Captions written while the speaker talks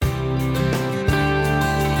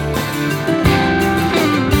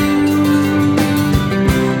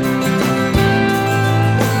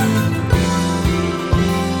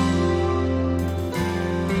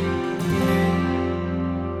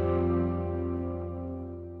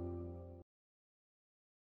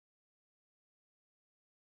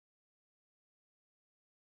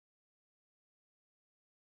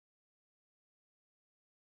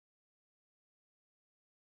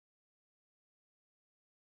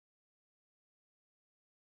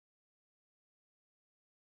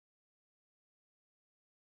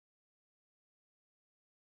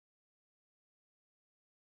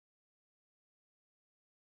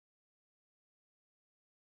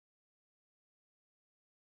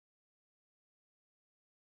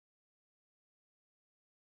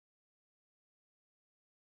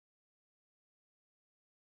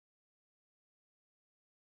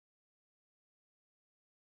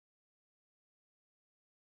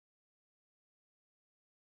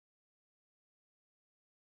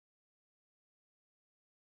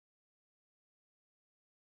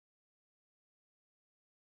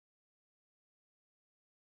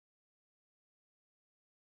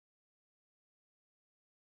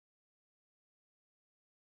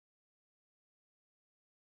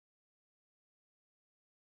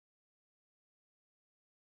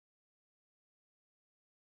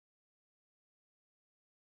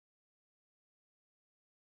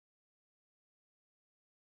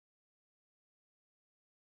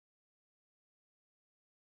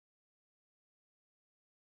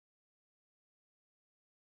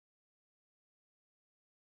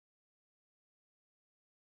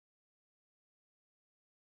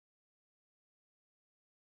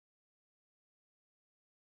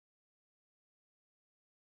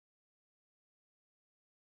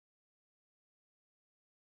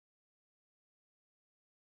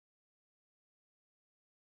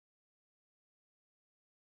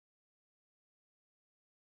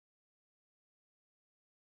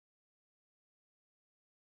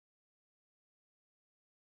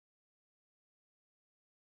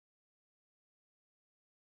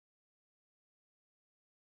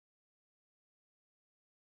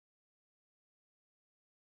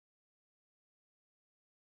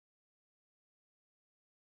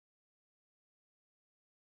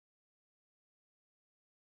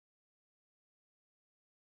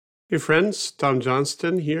Hey friends, Tom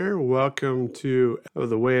Johnston here. Welcome to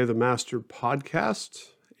the Way of the Master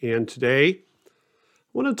podcast. And today I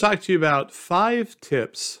want to talk to you about 5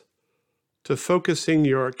 tips to focusing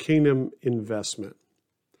your kingdom investment.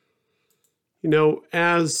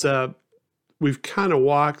 As we've kind of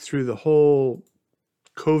walked through the whole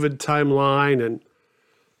COVID timeline, and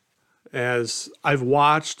as I've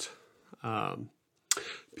watched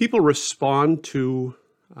people respond to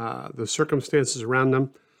the circumstances around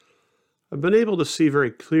them, I've been able to see very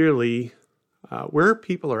clearly where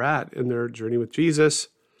people are at in their journey with Jesus,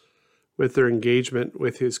 with their engagement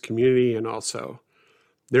with his community, and also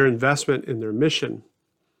their investment in their mission.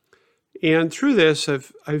 And through this,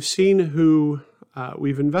 I've seen who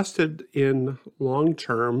we've invested in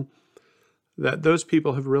long-term, that those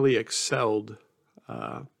people have really excelled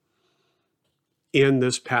in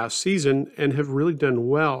this past season and have really done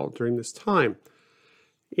well during this time.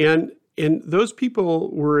 And those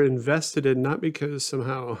people were invested in not because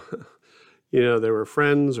somehow, they were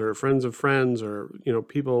friends or friends of friends, or,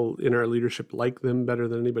 people in our leadership like them better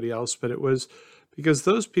than anybody else, but it was because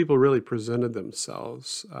those people really presented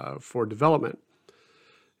themselves for development.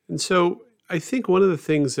 And so I think one of the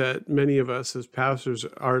things that many of us as pastors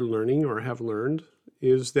are learning or have learned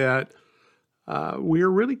is that we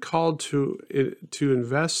are really called to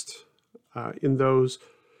invest in those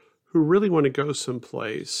who really want to go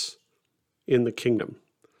someplace in the kingdom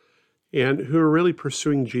and who are really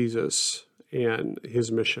pursuing Jesus and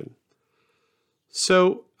his mission.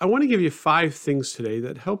 So I want to give you 5 things today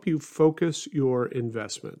that help you focus your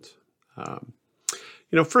investment.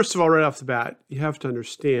 First of all, right off the bat, you have to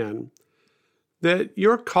understand that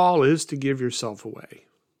your call is to give yourself away.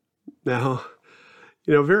 Now,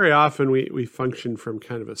 very often we function from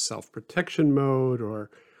kind of a self-protection mode, or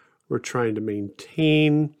we're trying to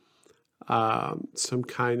maintain some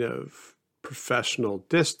kind of professional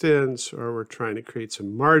distance, or we're trying to create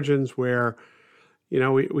some margins where,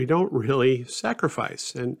 we don't really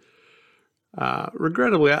sacrifice. And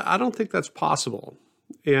regrettably, I don't think that's possible.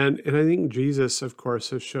 And I think Jesus, of course,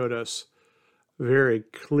 has showed us very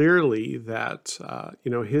clearly that,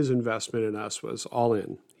 his investment in us was all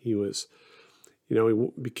in. He was, he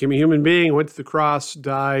became a human being, went to the cross,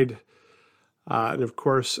 died, and of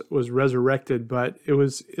course was resurrected, but it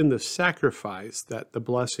was in the sacrifice that the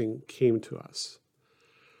blessing came to us.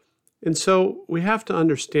 And so we have to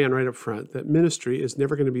understand right up front that ministry is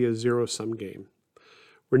never going to be a zero-sum game.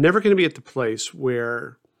 We're never going to be at the place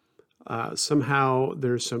where somehow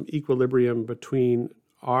there's some equilibrium between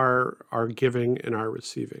our giving and our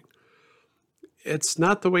receiving. It's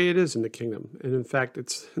not the way it is in the kingdom. And in fact,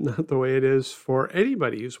 it's not the way it is for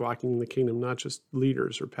anybody who's walking in the kingdom, not just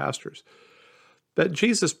leaders or pastors. That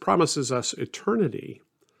Jesus promises us eternity,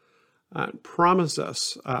 promises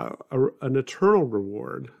us an eternal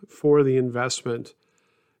reward for the investment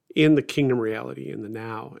in the kingdom reality in the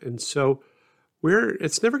now. And so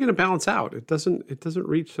it's never going to balance out. It doesn't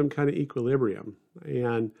reach some kind of equilibrium.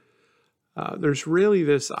 And there's really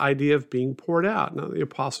this idea of being poured out. Now, the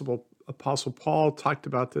Apostle Paul talked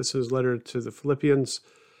about this in his letter to the Philippians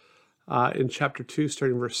in chapter 2,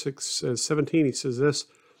 starting verse 17. He says this: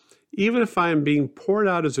 "Even if I am being poured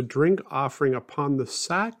out as a drink offering upon the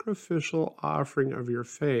sacrificial offering of your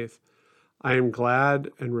faith, I am glad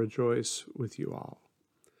and rejoice with you all."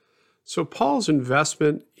 So Paul's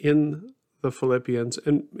investment in the Philippians,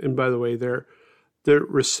 and by the way, their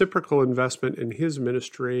reciprocal investment in his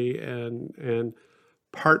ministry and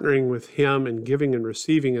partnering with him and giving and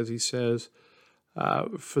receiving, as he says,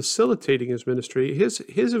 facilitating his ministry,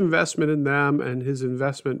 his investment in them and his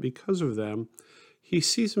investment because of them, he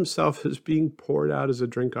sees himself as being poured out as a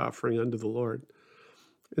drink offering unto the Lord.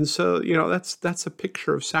 And so, that's a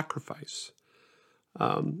picture of sacrifice.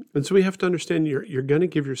 And so we have to understand you're going to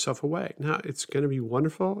give yourself away. Now, it's going to be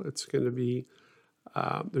wonderful. It's going to be,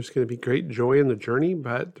 there's going to be great joy in the journey,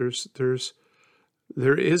 but there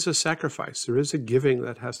is a sacrifice. There is a giving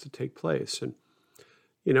that has to take place. And,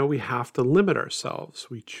 we have to limit ourselves.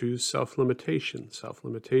 We choose self-limitation.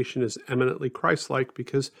 Self-limitation is eminently Christ-like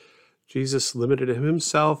because Jesus limited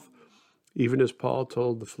himself, even as Paul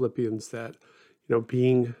told the Philippians that,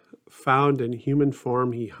 being found in human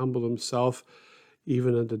form, he humbled himself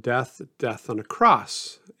even unto death on a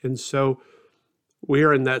cross. And so we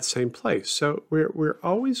are in that same place. So we're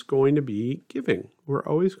always going to be giving. We're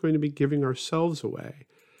always going to be giving ourselves away.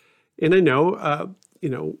 And I know,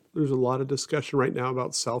 there's a lot of discussion right now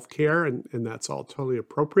about self-care, and that's all totally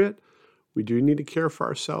appropriate. We do need to care for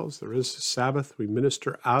ourselves. There is a Sabbath. We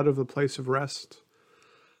minister out of the place of rest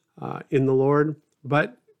in the Lord,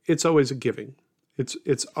 but it's always a giving.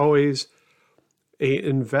 It's always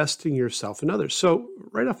investing yourself in others. So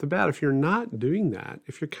right off the bat, if you're not doing that,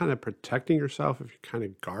 if you're kind of protecting yourself, if you're kind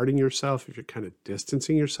of guarding yourself, if you're kind of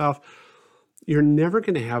distancing yourself, you're never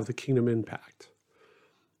going to have the kingdom impact.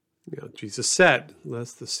 Jesus said,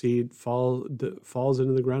 unless the seed falls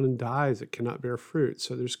into the ground and dies, it cannot bear fruit.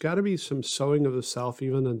 So there's got to be some sowing of the self,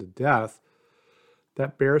 even unto death,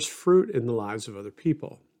 that bears fruit in the lives of other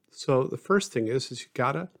people. So the first thing is you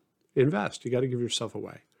got to invest. You got to give yourself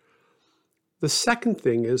away. The second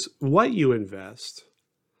thing is what you invest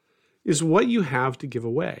is what you have to give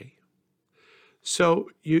away. So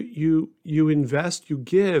you invest, you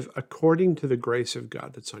give according to the grace of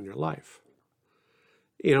God that's on your life.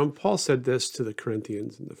 Paul said this to the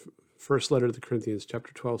Corinthians in the first letter to the Corinthians,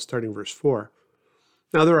 chapter 12, starting verse 4.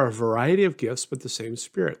 Now there are a variety of gifts, but the same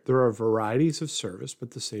Spirit. There are varieties of service,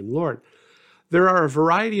 but the same Lord. There are a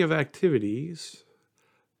variety of activities,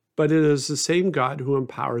 but it is the same God who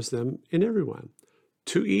empowers them in everyone.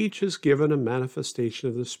 To each is given a manifestation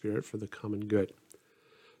of the Spirit for the common good.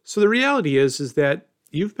 So the reality is that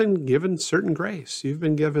you've been given certain grace. You've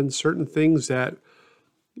been given certain things that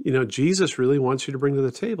Jesus really wants you to bring to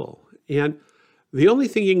the table. And the only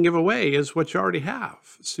thing you can give away is what you already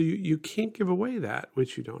have. So you can't give away that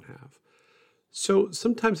which you don't have. So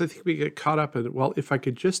sometimes I think we get caught up in, well, if I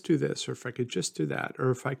could just do this, or if I could just do that, or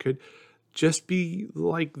if I could just be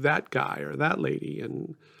like that guy or that lady,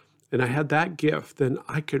 and I had that gift, then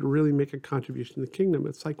I could really make a contribution to the kingdom.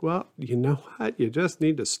 It's like, well, you know what? You just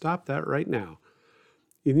need to stop that right now.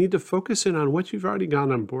 You need to focus in on what you've already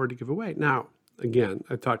gone on board to give away. Now, again,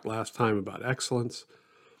 I talked last time about excellence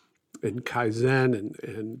and Kaizen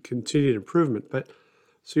and continued improvement. But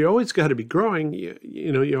so you always got to be growing.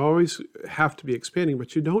 You always have to be expanding,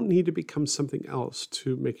 but you don't need to become something else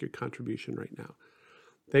to make your contribution right now.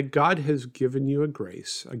 That God has given you a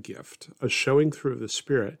grace, a gift, a showing through of the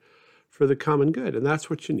Spirit for the common good, and that's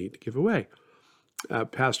what you need to give away. A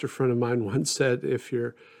pastor friend of mine once said, if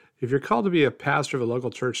you're called to be a pastor of a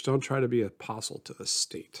local church, don't try to be an apostle to the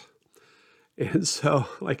state. And so,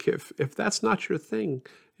 if that's not your thing,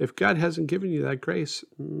 if God hasn't given you that grace,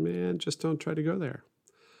 man, just don't try to go there.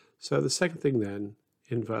 So the second thing then,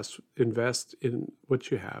 invest in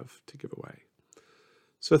what you have to give away.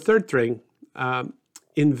 So third thing,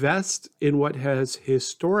 invest in what has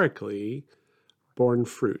historically borne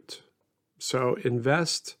fruit. So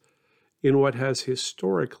invest in what has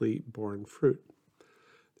historically borne fruit.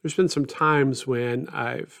 There's been some times when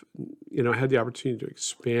I've, had the opportunity to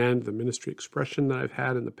expand the ministry expression that I've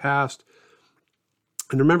had in the past.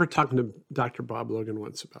 And I remember talking to Dr. Bob Logan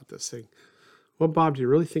once about this thing. Well, Bob, do you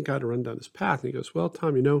really think I ought to run down this path? And he goes, well,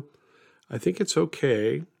 Tom, I think it's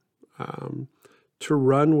okay to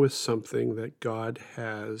run with something that God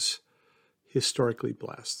has historically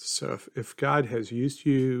blessed. So if God has used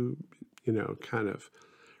you, kind of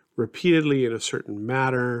repeatedly in a certain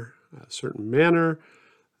manner,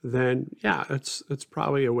 then yeah, it's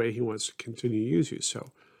probably a way he wants to continue to use you.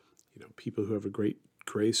 So, people who have a great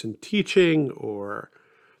grace in teaching or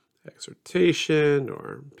exhortation,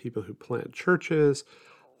 or people who plant churches,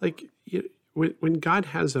 when God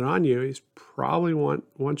has it on you, he's probably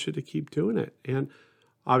wants you to keep doing it. And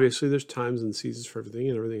obviously there's times and seasons for everything,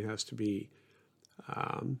 and everything has to be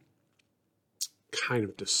kind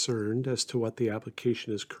of discerned as to what the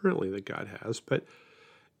application is currently that God has. But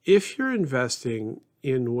if you're investing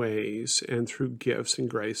in ways and through gifts and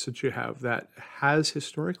grace that you have that has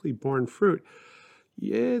historically borne fruit,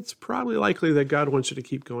 it's probably likely that God wants you to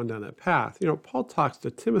keep going down that path. Paul talks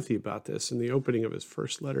to Timothy about this in the opening of his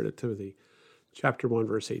first letter to Timothy, chapter 1,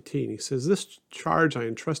 verse 18. He says, "This charge I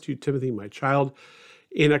entrust you, Timothy, my child,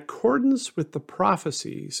 in accordance with the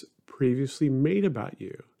prophecies previously made about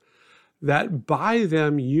you, that by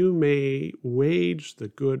them you may wage the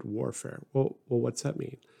good warfare." Well, what's that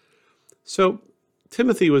mean? So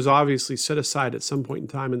Timothy was obviously set aside at some point in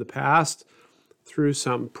time in the past through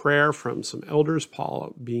some prayer from some elders,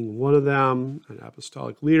 Paul being one of them, an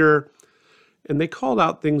apostolic leader. And they called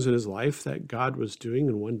out things in his life that God was doing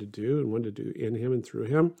and wanted to do in him and through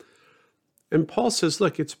him. And Paul says,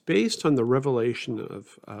 look, it's based on the revelation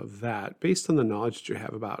of that, based on the knowledge that you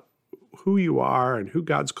have about who you are and who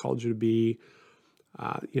God's called you to be,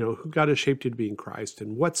 who God has shaped you to be in Christ,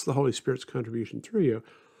 and what's the Holy Spirit's contribution through you.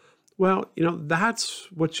 Well,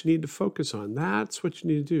 that's what you need to focus on. That's what you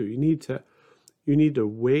need to do. You need to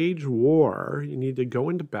wage war. You need to go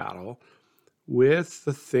into battle with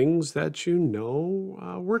the things that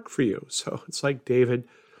work for you. So it's like David,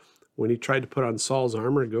 when he tried to put on Saul's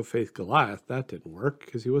armor and go face Goliath, that didn't work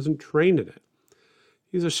because he wasn't trained in it.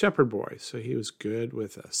 He's a shepherd boy, so he was good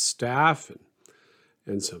with a staff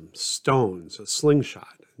and some stones, a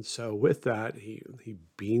slingshot. And so with that, he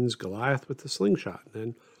beans Goliath with the slingshot, and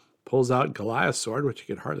then pulls out Goliath's sword, which he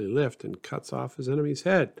could hardly lift, and cuts off his enemy's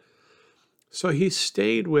head. So he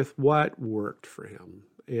stayed with what worked for him.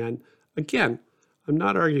 And again, I'm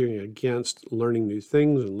not arguing against learning new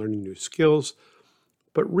things and learning new skills,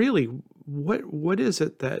 but really, what is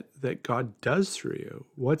it that God does through you?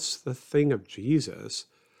 What's the thing of Jesus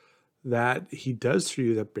that he does through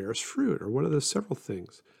you that bears fruit, or one of the several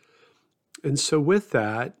things? And so with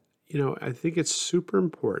that, I think it's super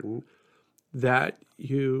important that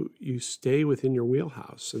you stay within your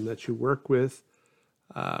wheelhouse and that you work with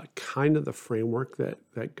kind of the framework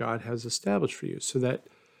that God has established for you, so that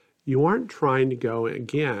you aren't trying to go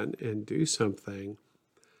again and do something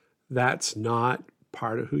that's not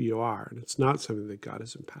part of who you are, and it's not something that God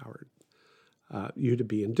has empowered you to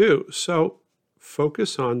be and do. So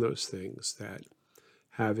focus on those things that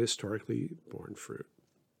have historically borne fruit.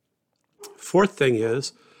 Fourth thing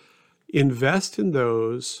is invest in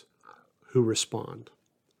those who respond.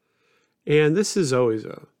 And this is always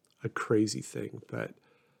a crazy thing, but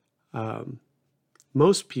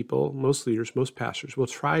most people, most leaders, most pastors will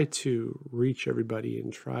try to reach everybody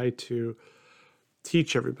and try to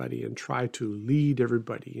teach everybody and try to lead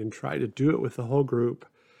everybody and try to do it with the whole group.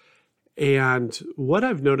 And what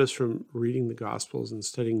I've noticed from reading the Gospels and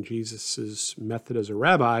studying Jesus's method as a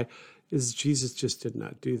rabbi is Jesus just did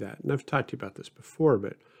not do that. And I've talked to you about this before,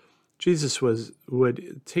 but Jesus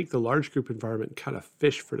would take the large group environment and kind of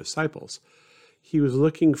fish for disciples. He was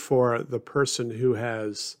looking for the person who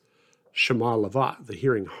has Shema Lavat, the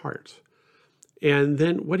hearing heart. And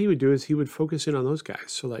then what he would do is he would focus in on those guys.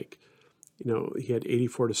 So he had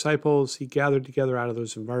 84 disciples. He gathered together out of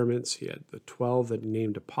those environments. He had the 12 that he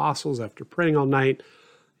named apostles after praying all night.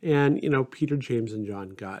 And, Peter, James, and John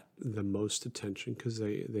got the most attention because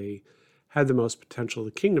they had the most potential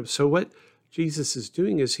of the kingdom. So what Jesus is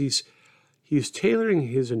doing is he's tailoring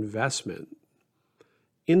his investment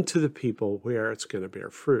into the people where it's going to bear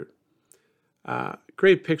fruit.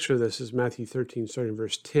 Great picture of this is Matthew 13, starting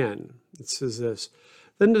verse 10. It says this: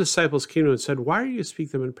 "Then the disciples came to him and said, 'Why do you speak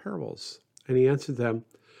them in parables?' And he answered them,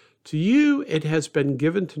 'To you it has been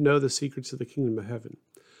given to know the secrets of the kingdom of heaven,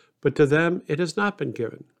 but to them it has not been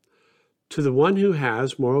given. To the one who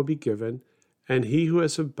has, more will be given, and he who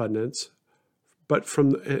has abundance, but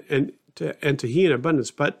to he in abundance,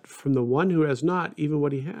 but from the one who has not, even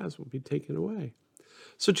what he has will be taken away.'"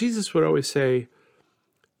 So Jesus would always say,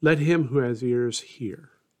 "Let him who has ears hear."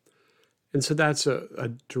 And so that's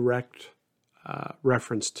a direct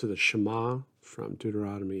reference to the Shema from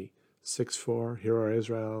Deuteronomy 6:4. "Hear, O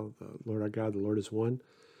Israel, the Lord our God, the Lord is one."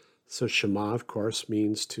 So Shema, of course,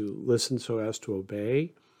 means to listen so as to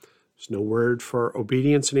obey. There's no word for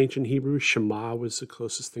obedience in ancient Hebrew. Shema was the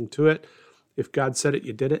closest thing to it. If God said it,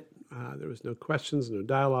 you did it. There was no questions, no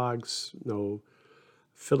dialogues, no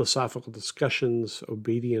philosophical discussions.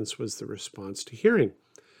 Obedience was the response to hearing.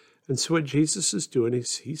 And so what Jesus is doing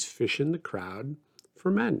is he's fishing the crowd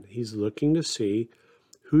for men. He's looking to see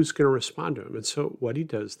who's going to respond to him. And so what he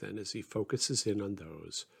does then is he focuses in on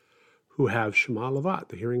those who have Shema Lavat,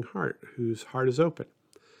 the hearing heart, whose heart is open.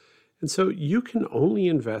 And so you can only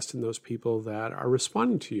invest in those people that are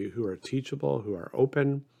responding to you, who are teachable, who are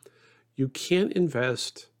open. You can't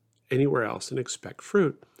invest anywhere else and expect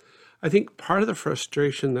fruit. I think part of the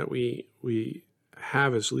frustration that we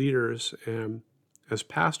have as leaders and as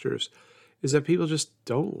pastors is that people just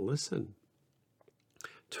don't listen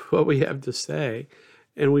to what we have to say.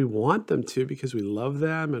 And we want them to because we love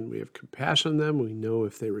them and we have compassion on them. We know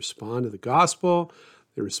if they respond to the gospel,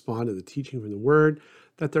 they respond to the teaching from the word,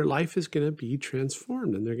 that their life is going to be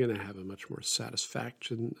transformed and they're going to have a much more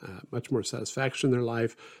satisfaction in their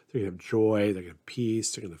life. They're going to have joy, they're going to have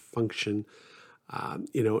peace, they're going to function,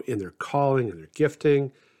 in their calling and their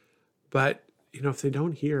gifting. But, if they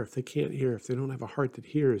don't hear, if they can't hear, if they don't have a heart that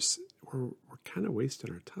hears, we're kind of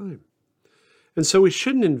wasting our time. And so we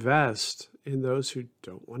shouldn't invest in those who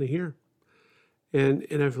don't want to hear. And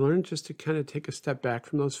I've learned just to kind of take a step back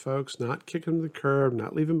from those folks, not kick them to the curb,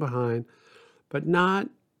 not leave them behind, but not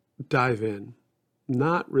dive in,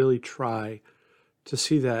 not really try to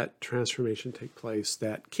see that transformation take place.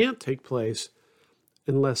 That can't take place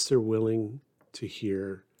unless they're willing to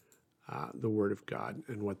hear the Word of God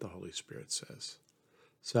and what the Holy Spirit says.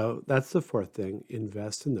 So that's the fourth thing.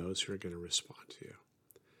 Invest in those who are going to respond to you.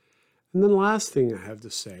 And then the last thing I have to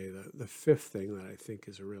say, the fifth thing that I think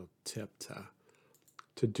is a real tip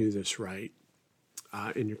to do this right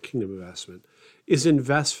in your kingdom investment is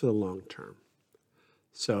invest for the long term.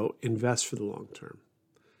 So invest for the long term.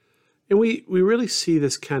 And we really see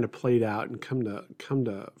this kind of played out and come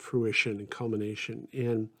to fruition and culmination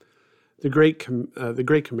in the Great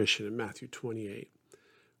Commission in Matthew 28,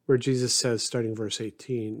 where Jesus says, starting verse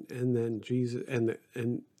 18, and then Jesus and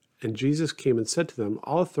Jesus came and said to them,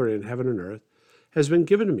 "All authority in heaven and earth has been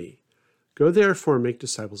given to me. Go therefore and make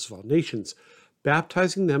disciples of all nations,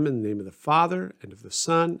 baptizing them in the name of the Father and of the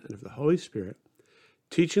Son and of the Holy Spirit,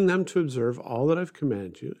 teaching them to observe all that I've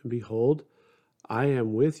commanded you. And behold, I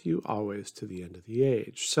am with you always to the end of the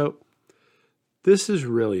age." So this is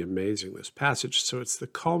really amazing, this passage. So it's the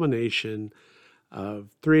culmination of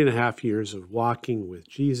 3.5 years of walking with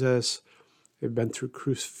Jesus. They've been through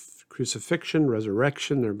crucifixion,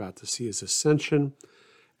 resurrection. They're about to see his ascension.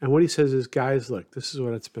 And what he says is, guys, look, this is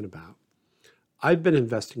what it's been about. I've been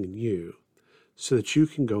investing in you so that you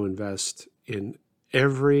can go invest in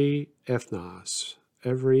every ethnos,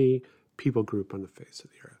 every people group on the face of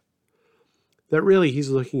the earth. That really he's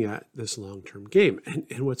looking at this long-term game.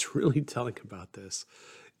 And what's really telling about this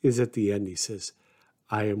is at the end he says,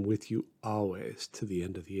 I am with you always to the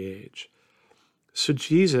end of the age. So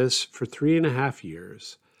Jesus, for 3.5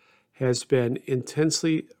 years, has been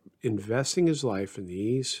intensely investing his life in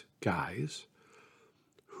these guys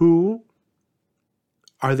who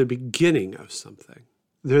are the beginning of something.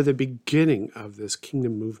 They're the beginning of this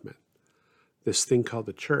kingdom movement, this thing called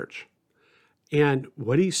the church. And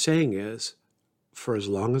what he's saying is, for as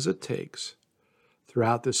long as it takes,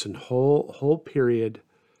 throughout this whole period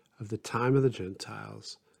of the time of the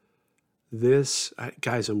Gentiles, this,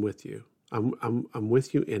 guys, I'm with you. I'm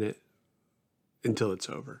with you in it until it's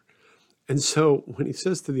over. And so when he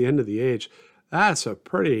says to the end of the age, that's a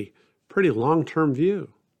pretty long-term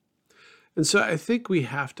view. And so I think we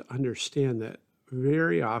have to understand that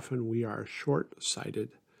very often we are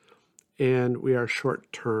short-sighted and we are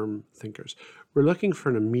short-term thinkers. We're looking for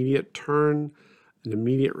an immediate turn, an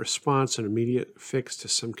immediate response, an immediate fix to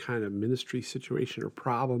some kind of ministry situation or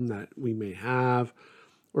problem that we may have,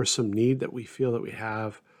 or some need that we feel that we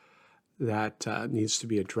have that needs to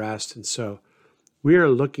be addressed. And so we are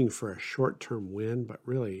looking for a short-term win, but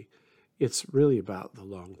really, it's really about the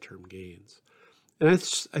long-term gains. And I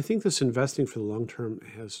think this investing for the long term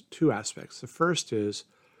has two aspects. The first is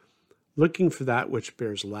looking for that which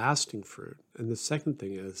bears lasting fruit. And the second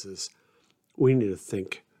thing is we need to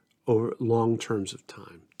think over long terms of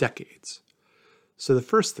time, decades. So the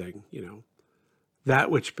first thing,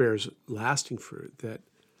 that which bears lasting fruit, that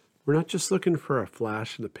we're not just looking for a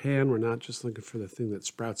flash in the pan. We're not just looking for the thing that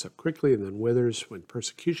sprouts up quickly and then withers when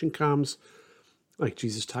persecution comes, like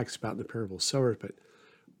Jesus talks about in the parable of sowers. But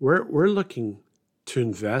we're looking to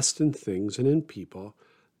invest in things and in people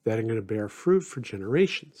that are going to bear fruit for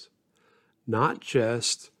generations. Not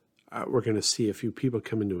just we're going to see a few people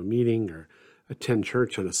come into a meeting or attend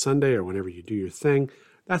church on a Sunday or whenever you do your thing.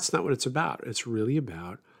 That's not what it's about. It's really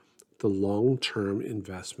about the long-term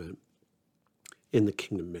investment in the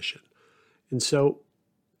kingdom mission. And so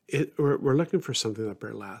we're looking for something that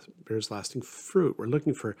bears lasting fruit. We're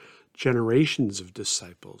looking for generations of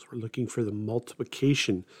disciples. We're looking for the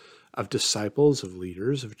multiplication of disciples, of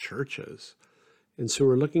leaders, of churches. And so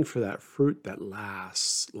we're looking for that fruit that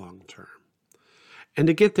lasts long term. And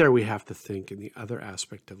to get there, we have to think in the other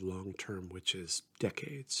aspect of long term, which is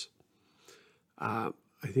decades. I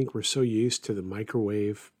think we're so used to the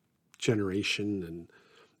microwave generation and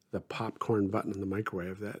the popcorn button in the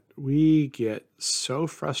microwave that we get so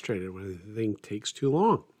frustrated when the thing takes too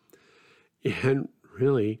long. And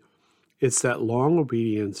really, it's that long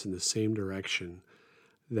obedience in the same direction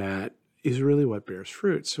that is really what bears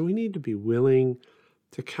fruit. So we need to be willing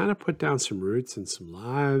to kind of put down some roots in some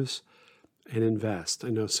lives and invest. I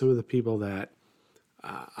know some of the people that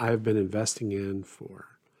I've been investing in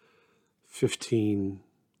for 15,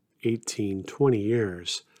 18, 20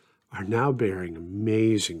 years are now bearing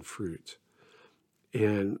amazing fruit.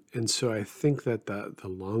 And so I think that the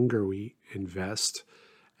longer we invest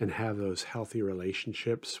and have those healthy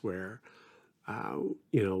relationships where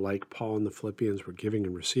like Paul in the Philippians, we're giving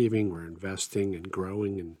and receiving, we're investing and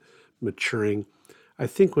growing and maturing. I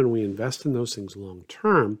think when we invest in those things long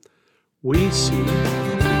term, we see things.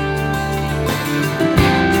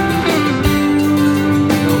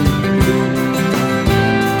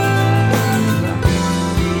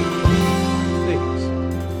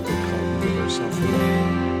 We call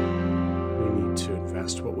self-reliance. We need to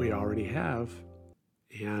invest what we already have,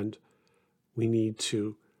 and we need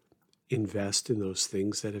to invest in those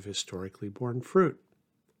things that have historically borne fruit.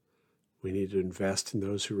 We need to invest in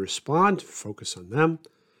those who respond, focus on them,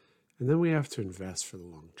 and then we have to invest for the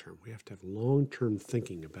long term. We have to have long-term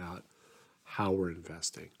thinking about how we're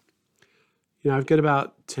investing. I've got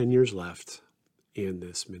about 10 years left, in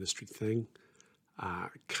this ministry thing,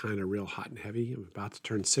 kind of real hot and heavy. I'm about to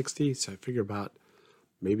turn 60, so I figure about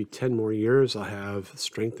maybe 10 more years I'll have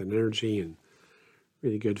strength and energy and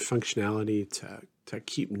really good functionality to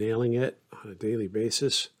keep nailing it on a daily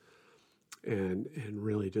basis and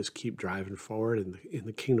really just keep driving forward in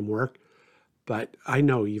the kingdom work. But I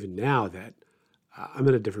know even now that I'm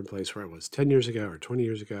in a different place where I was 10 years ago or 20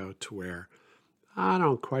 years ago, to where I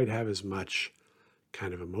don't quite have as much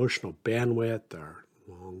kind of emotional bandwidth or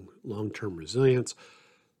long-term resilience.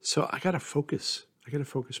 So I got to focus. I got to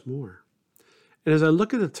focus more. And as I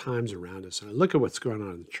look at the times around us and I look at what's going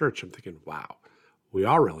on in the church, I'm thinking, wow, we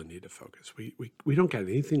all really need to focus. We don't got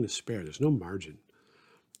anything to spare. There's no margin.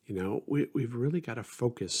 You know, we've really got to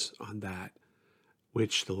focus on that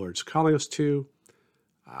which the Lord's calling us to.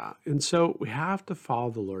 And so we have to follow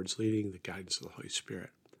the Lord's leading, the guidance of the Holy Spirit,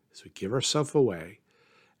 as we give ourselves away,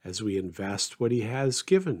 as we invest what He has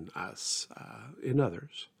given us in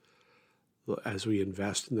others, as we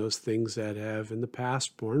invest in those things that have in the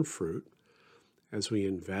past borne fruit, as we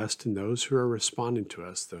invest in those who are responding to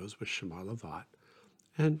us, those with Shema Lavat,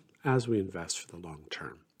 and as we invest for the long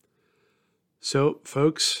term. So,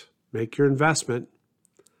 folks, make your investment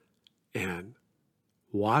and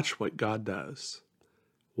watch what God does.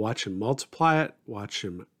 Watch Him multiply it. Watch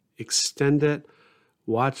Him extend it.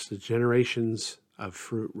 Watch the generations of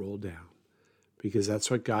fruit roll down, because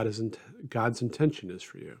that's what God's intention is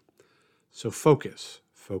for you. So focus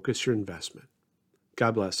your investment.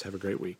 God bless. Have a great week.